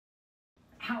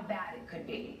how bad it could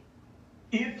be?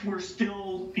 If we're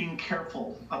still being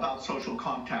careful about social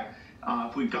contact,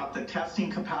 if we've got the testing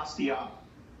capacity up,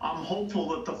 I'm hopeful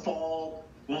that the fall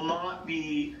will not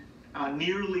be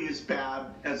nearly as bad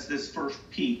as this first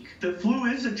peak. The flu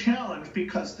is a challenge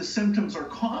because the symptoms are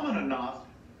common enough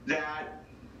that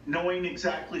knowing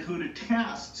exactly who to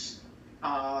test,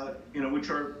 which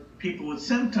are people with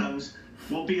symptoms,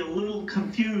 will be a little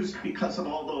confused because of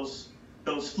all those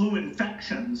flu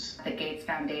infections. The Gates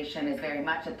Foundation is very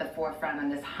much at the forefront on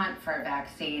this hunt for a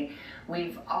vaccine.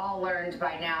 We've all learned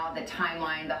by now the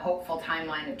timeline, the hopeful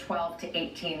timeline of 12 to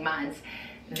 18 months.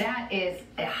 That is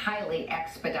a highly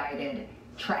expedited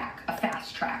track, a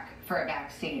fast track for a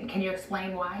vaccine. Can you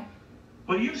explain why?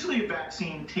 Well, usually a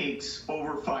vaccine takes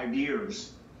over 5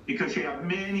 years because you have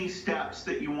many steps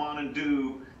that you want to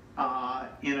do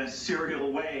in a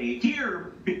serial way.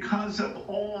 Here, because of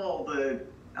all the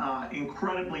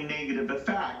incredibly negative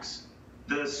effects,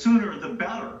 the sooner the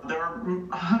better. There are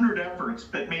 100 efforts,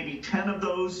 but maybe 10 of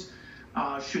those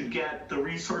should get the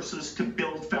resources to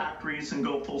build factories and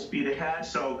go full speed ahead.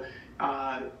 So,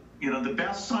 the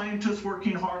best scientists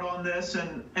working hard on this,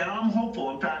 and I'm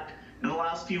hopeful. In fact, in the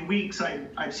last few weeks,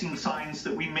 I've seen signs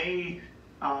that we may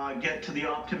get to the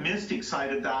optimistic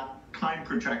side of that time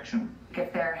projection.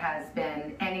 If there has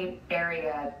been any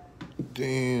area.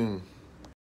 Damn.